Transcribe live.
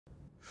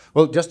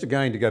Well, just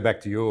again, to go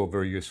back to your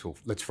very useful,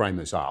 let's frame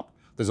this up.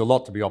 There's a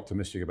lot to be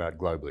optimistic about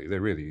globally.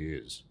 There really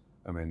is.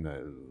 I mean,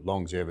 the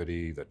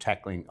longevity, the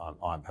tackling,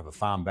 I have a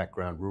farm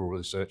background, rural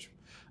research,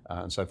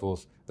 and so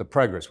forth. The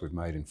progress we've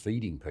made in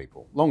feeding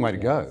people, long way to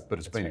go, but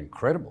it's been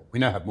incredible. We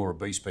now have more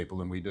obese people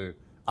than we do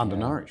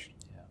undernourished,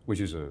 which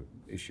is an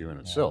issue in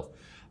itself.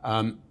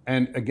 And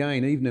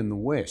again, even in the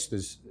West,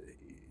 there's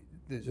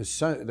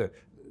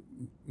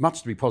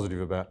much to be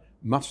positive about,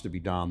 much to be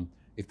done.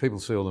 If people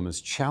see them as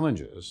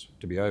challenges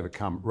to be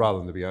overcome rather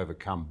than to be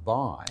overcome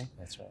by.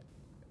 That's right.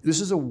 This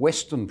is a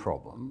Western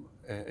problem.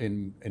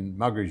 In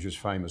Muggeridge's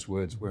famous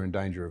words, we're in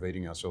danger of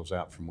eating ourselves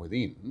out from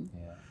within.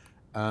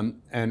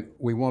 And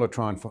we want to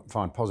try and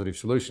find positive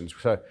solutions.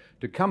 So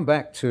to come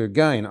back to,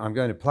 again, I'm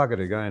going to plug it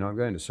again, I'm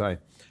going to say,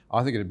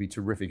 I think it'd be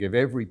terrific if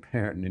every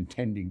parent and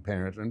intending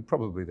parent, and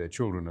probably their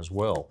children as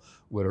well,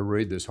 were to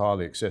read this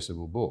highly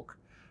accessible book.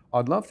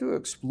 I'd love to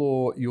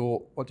explore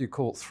your, what you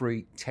call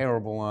 3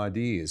 terrible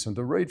ideas, and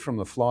to read from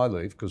the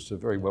flyleaf, because it's a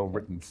very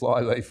well-written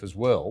flyleaf as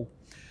well.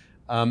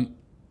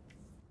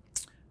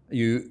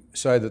 You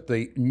say that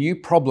the new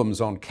problems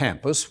on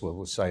campus, well,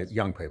 we'll say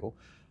young people,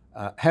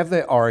 have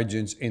their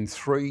origins in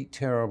 3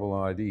 terrible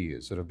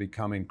ideas that have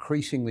become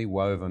increasingly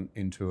woven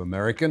into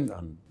American,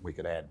 and we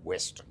could add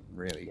Western,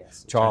 really,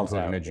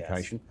 childhood and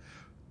education.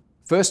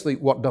 Firstly,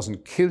 what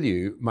doesn't kill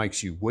you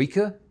makes you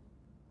weaker.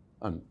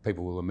 And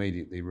people will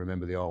immediately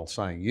remember the old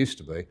saying used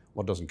to be,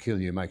 what doesn't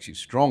kill you makes you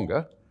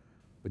stronger.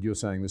 But you're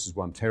saying this is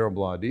one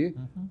terrible idea.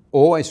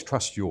 Always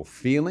trust your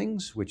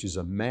feelings, which is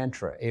a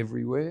mantra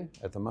everywhere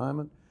at the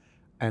moment.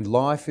 And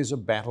life is a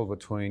battle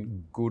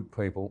between good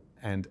people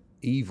and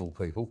evil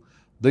people.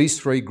 These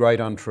 3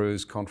 great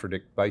untruths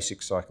contradict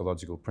basic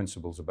psychological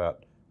principles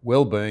about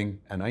well-being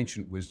and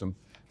ancient wisdom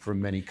from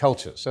many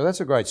cultures. So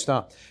that's a great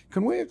start.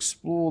 Can we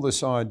explore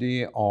this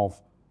idea of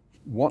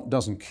what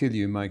doesn't kill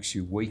you makes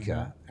you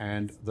weaker,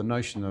 and the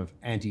notion of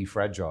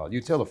anti-fragile? You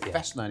tell a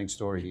fascinating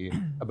story here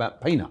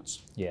about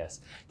peanuts.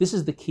 Yes, this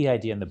is the key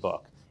idea in the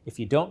book. If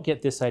you don't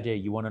get this idea,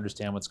 you won't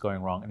understand what's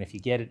going wrong, and if you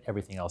get it,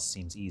 everything else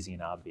seems easy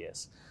and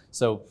obvious.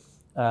 So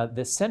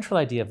the central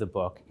idea of the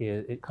book,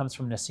 it comes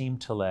from Nassim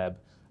Taleb,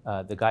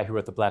 the guy who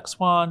wrote The Black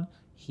Swan.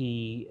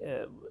 He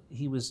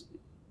was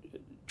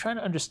trying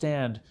to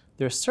understand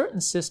there are certain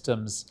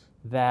systems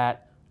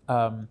that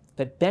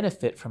that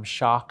benefit from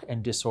shock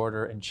and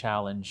disorder and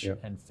challenge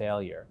and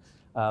failure.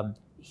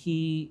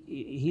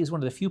 He's one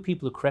of the few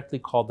people who correctly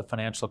called the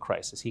financial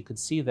crisis. He could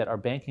see that our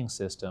banking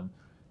system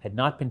had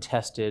not been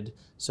tested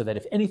so that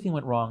if anything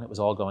went wrong, it was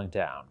all going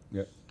down.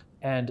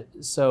 And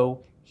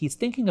so he's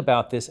thinking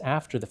about this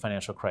after the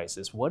financial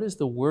crisis. What is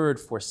the word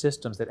for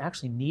systems that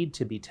actually need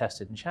to be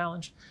tested and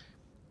challenged?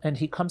 And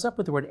he comes up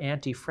with the word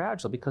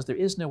anti-fragile because there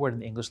is no word in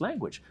the English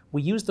language.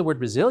 We use the word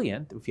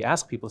resilient. If you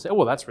ask people, they say, oh,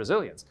 well, that's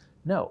resilience.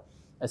 No.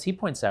 As he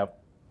points out,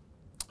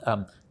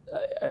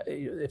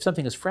 if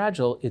something is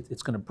fragile,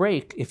 it's going to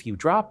break if you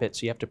drop it,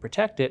 so you have to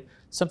protect it.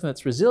 Something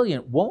that's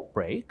resilient won't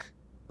break,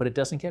 but it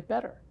doesn't get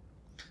better.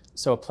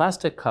 So a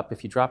plastic cup,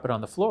 if you drop it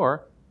on the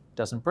floor,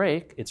 doesn't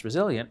break, it's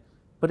resilient,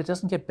 but it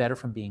doesn't get better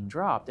from being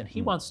dropped. And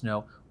he wants to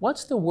know,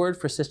 what's the word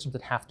for systems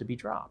that have to be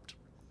dropped?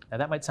 Now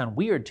that might sound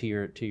weird to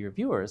your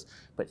viewers,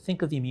 but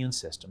think of the immune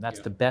system. That's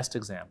the best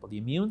example. The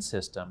immune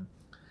system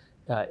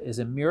is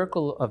a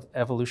miracle of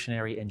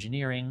evolutionary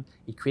engineering.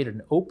 It created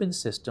an open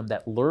system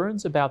that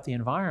learns about the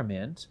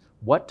environment,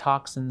 what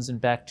toxins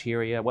and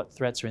bacteria, what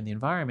threats are in the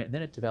environment, and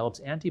then it develops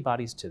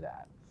antibodies to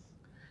that.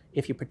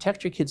 If you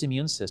protect your kid's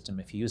immune system,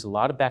 if you use a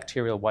lot of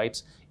bacterial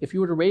wipes, if you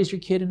were to raise your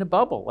kid in a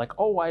bubble, like,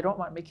 oh, I don't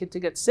want my kid to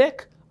get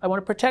sick, I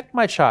want to protect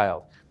my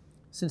child.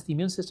 Since the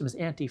immune system is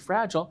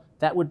anti-fragile,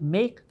 that would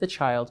make the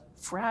child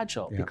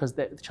fragile because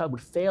the child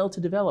would fail to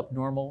develop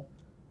normal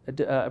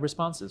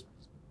responses.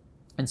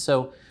 And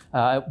so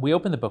we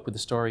opened the book with the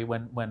story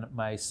when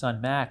my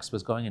son Max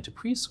was going into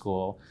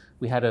preschool,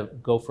 we had to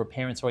go for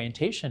parents'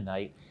 orientation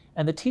night,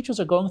 and the teachers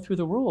are going through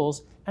the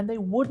rules, and they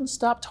wouldn't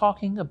stop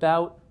talking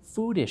about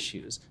food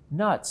issues,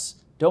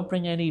 nuts, don't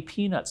bring any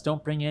peanuts,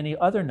 don't bring any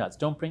other nuts,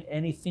 don't bring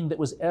anything that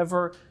was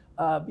ever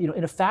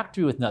in a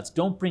factory with nuts,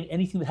 don't bring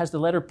anything that has the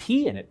letter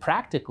P in it,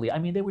 practically. I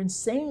mean, they were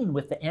insane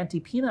with the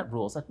anti-peanut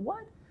rules. Like,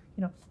 what?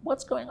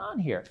 What's going on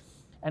here?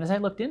 And as I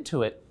looked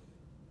into it,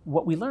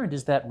 what we learned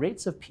is that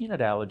rates of peanut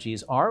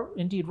allergies are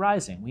indeed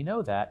rising. We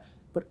know that,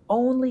 but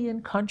only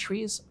in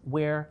countries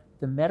where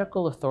the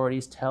medical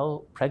authorities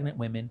tell pregnant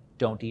women,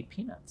 don't eat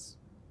peanuts.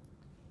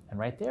 And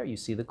right there, you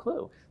see the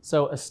clue.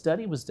 So a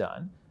study was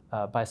done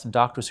by some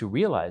doctors who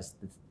realized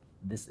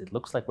that it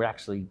looks like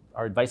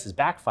our advice is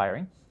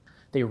backfiring.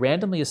 They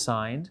randomly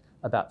assigned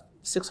about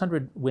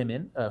 600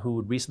 women who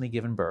had recently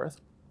given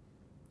birth,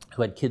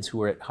 who had kids who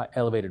were at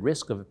elevated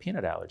risk of a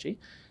peanut allergy.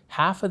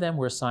 Half of them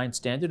were assigned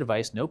standard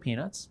advice, no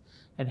peanuts,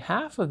 and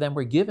half of them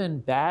were given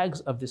bags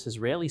of this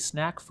Israeli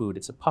snack food.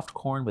 It's a puffed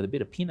corn with a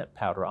bit of peanut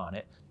powder on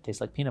it. It tastes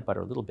like peanut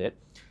butter a little bit.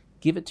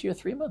 Give it to your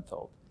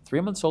 3-month-old.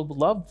 3-month-old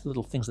love the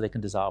little things that they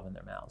can dissolve in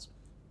their mouths.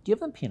 Give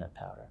them peanut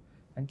powder.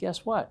 And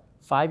guess what?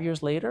 5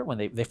 years later, when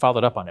they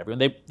followed up on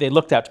everyone, they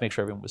looked out to make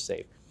sure everyone was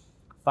safe.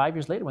 5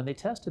 years later, when they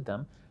tested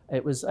them,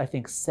 it was, I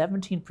think,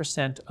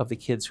 17% of the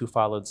kids who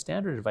followed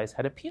standard advice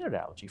had a peanut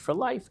allergy. For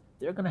life,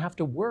 they're going to have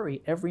to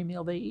worry every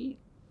meal they eat.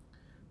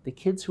 The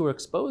kids who were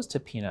exposed to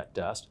peanut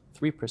dust,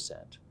 3%.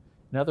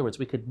 In other words,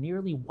 we could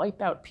nearly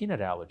wipe out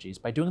peanut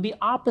allergies by doing the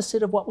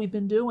opposite of what we've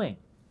been doing.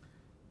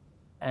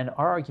 And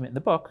our argument in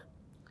the book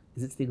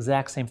is it's the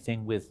exact same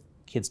thing with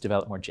kids'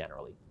 development more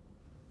generally.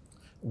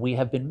 We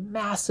have been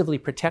massively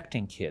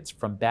protecting kids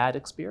from bad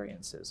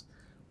experiences.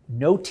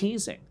 No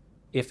teasing.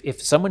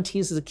 If someone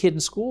teases a kid in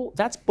school,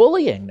 that's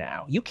bullying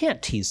now. You can't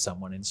tease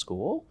someone in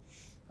school.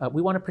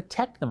 We want to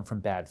protect them from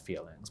bad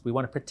feelings. We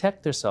want to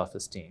protect their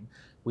self-esteem.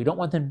 We don't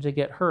want them to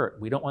get hurt.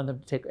 We don't want them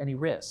to take any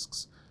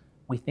risks.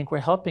 We think we're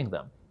helping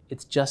them.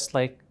 It's just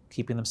like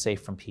keeping them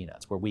safe from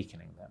peanuts. We're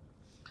weakening them.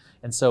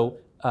 And so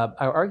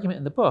our argument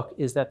in the book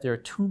is that there are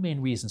two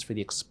main reasons for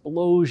the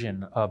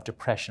explosion of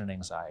depression and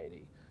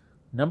anxiety.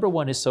 Number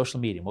one is social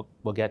media.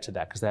 We'll get to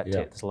that because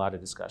there's a lot of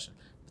discussion.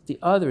 But the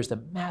other is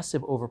the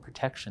massive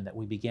overprotection that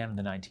we began in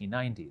the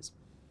 1990s.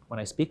 When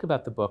I speak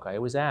about the book, I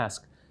always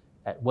ask,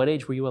 at what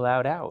age were you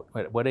allowed out?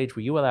 At what age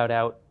were you allowed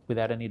out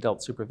without any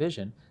adult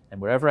supervision?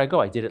 And wherever I go,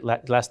 I did it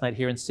last night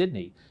here in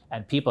Sydney.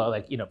 And people are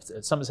like,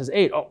 someone says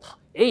 8. Oh,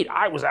 8,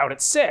 I was out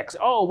at 6.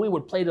 Oh, we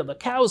would play till the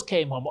cows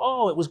came home.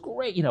 Oh, it was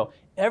great.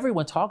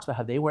 Everyone talks about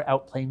how they were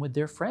out playing with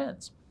their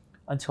friends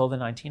until the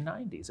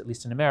 1990s, at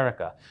least in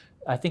America.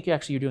 I think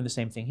you're doing the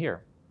same thing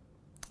here.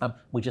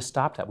 We just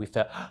stopped that. We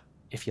felt,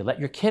 if you let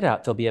your kid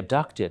out, they'll be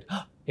abducted.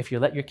 If you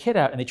let your kid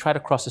out and they try to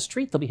cross the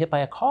street, they'll be hit by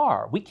a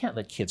car. We can't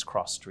let kids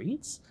cross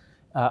streets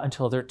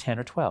until they're 10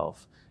 or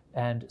 12.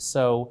 And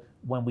so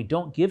when we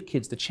don't give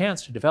kids the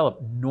chance to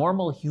develop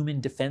normal human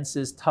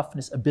defenses,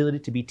 toughness, ability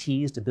to be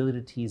teased, ability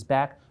to tease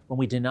back, when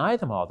we deny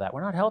them all that,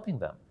 we're not helping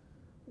them.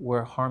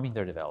 We're harming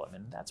their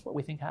development. That's what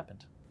we think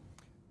happened.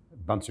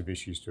 A bunch of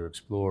issues to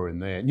explore in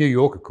there. New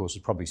York, of course,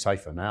 is probably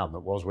safer now than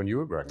it was when you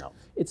were growing up.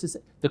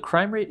 The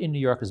crime rate in New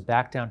York is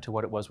back down to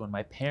what it was when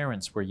my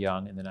parents were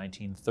young in the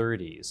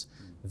 1930s.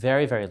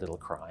 Very, very little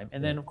crime.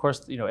 And then, of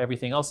course,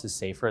 everything else is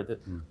safer.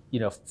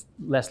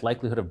 Less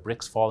likelihood of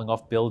bricks falling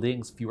off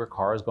buildings, fewer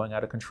cars going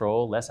out of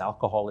control, less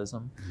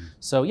alcoholism.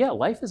 So yeah,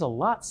 life is a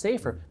lot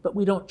safer, but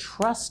we don't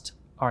trust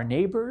our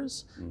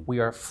neighbors. We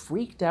are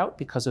freaked out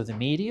because of the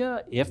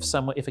media. If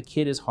a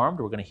kid is harmed,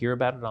 we're going to hear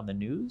about it on the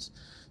news.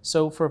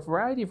 So for a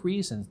variety of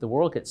reasons, the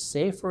world gets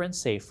safer and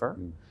safer,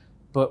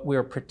 but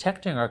we're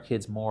protecting our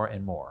kids more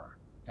and more.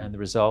 And the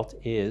result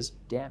is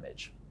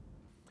damage.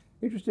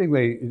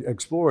 Interestingly,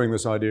 exploring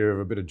this idea of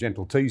a bit of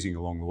gentle teasing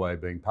along the way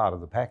being part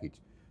of the package.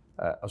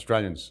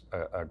 Australians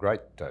are great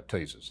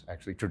teasers,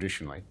 actually,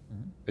 traditionally.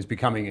 It's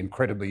becoming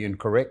incredibly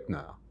incorrect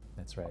now.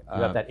 That's right.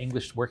 You have that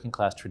English working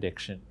class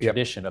tradition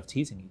of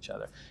teasing each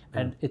other.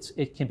 And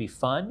it can be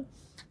fun.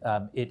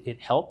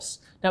 It helps.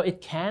 Now, it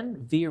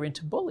can veer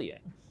into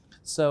bullying.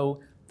 So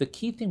the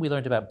key thing we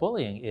learned about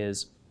bullying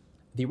is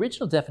the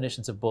original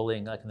definitions of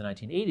bullying, like in the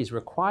 1980s,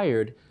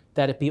 required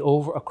that it be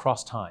over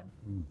across time.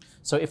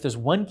 So if there's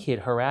one kid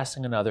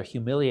harassing another,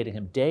 humiliating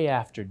him day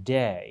after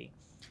day,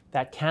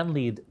 that can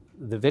lead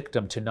the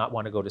victim to not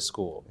want to go to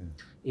school.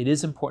 It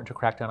is important to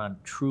crack down on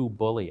true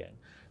bullying.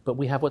 But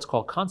we have what's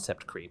called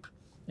concept creep,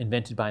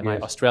 invented by my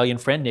Australian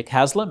friend Nick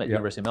Haslam at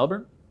University of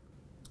Melbourne.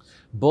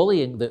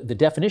 Bullying, the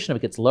definition of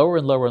it gets lower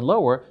and lower and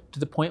lower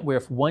to the point where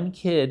if one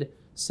kid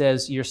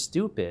says you're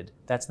stupid,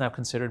 that's now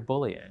considered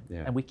bullying.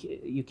 And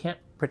you can't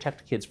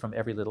protect kids from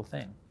every little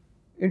thing.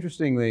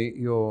 Interestingly,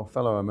 your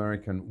fellow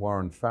American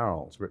Warren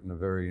Farrell's written a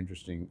very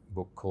interesting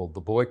book called The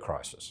Boy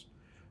Crisis.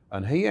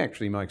 And he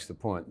actually makes the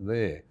point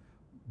there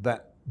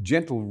that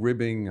gentle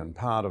ribbing and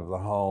part of the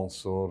whole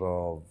sort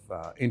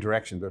of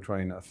interaction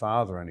between a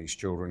father and his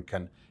children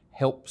can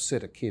help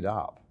set a kid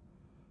up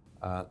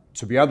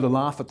to be able to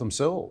laugh at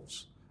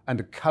themselves and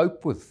to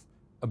cope with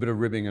a bit of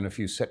ribbing and a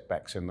few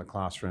setbacks in the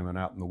classroom and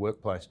out in the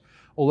workplace.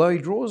 Although he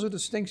draws a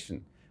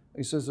distinction.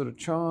 He says that a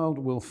child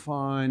will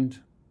find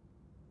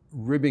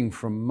ribbing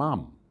from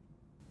mum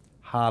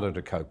harder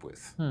to cope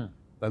with.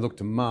 They look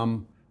to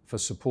mum for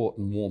support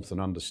and warmth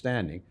and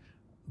understanding.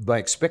 They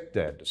expect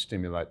dad to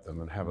stimulate them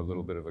and have a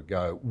little bit of a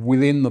go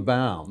within the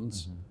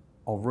bounds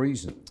of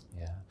reason.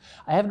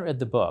 I haven't read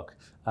the book,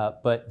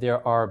 but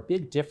there are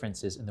big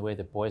differences in the way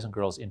that boys and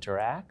girls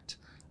interact.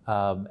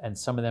 And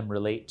some of them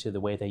relate to the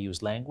way they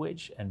use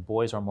language, and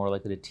boys are more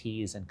likely to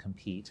tease and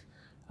compete.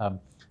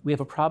 We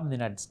have a problem in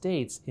the United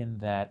States in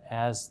that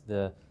as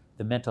the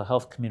mental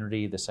health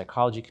community, the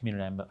psychology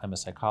community, I'm a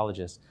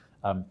psychologist,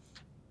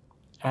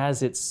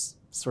 as it's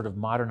sort of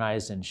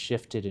modernized and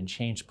shifted and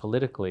changed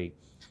politically,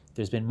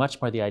 there's been much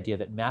more the idea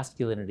that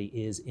masculinity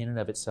is in and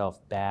of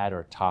itself bad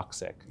or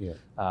toxic.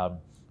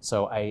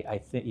 So I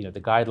think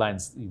the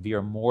guidelines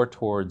veer more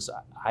towards,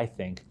 I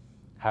think,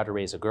 how to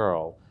raise a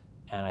girl,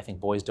 and I think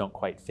boys don't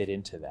quite fit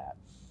into that.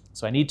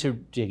 So I need to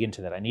dig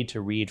into that. I need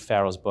to read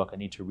Farrell's book. I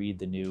need to read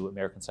the new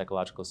American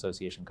Psychological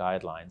Association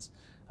guidelines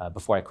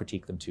before I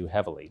critique them too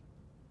heavily.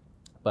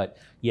 But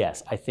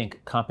yes, I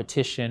think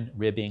competition,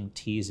 ribbing,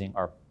 teasing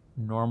are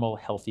normal,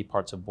 healthy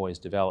parts of boys'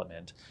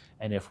 development.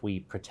 And if we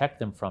protect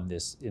them from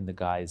this in the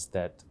guise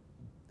that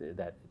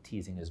that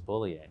teasing is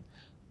bullying,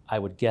 I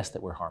would guess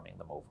that we're harming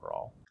them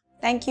overall.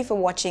 Thank you for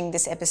watching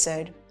this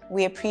episode.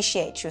 We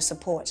appreciate your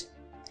support.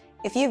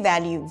 If you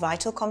value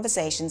vital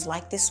conversations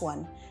like this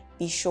one,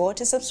 be sure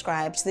to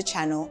subscribe to the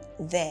channel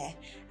there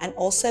and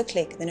also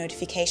click the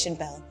notification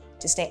bell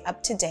to stay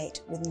up to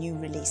date with new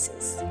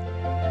releases.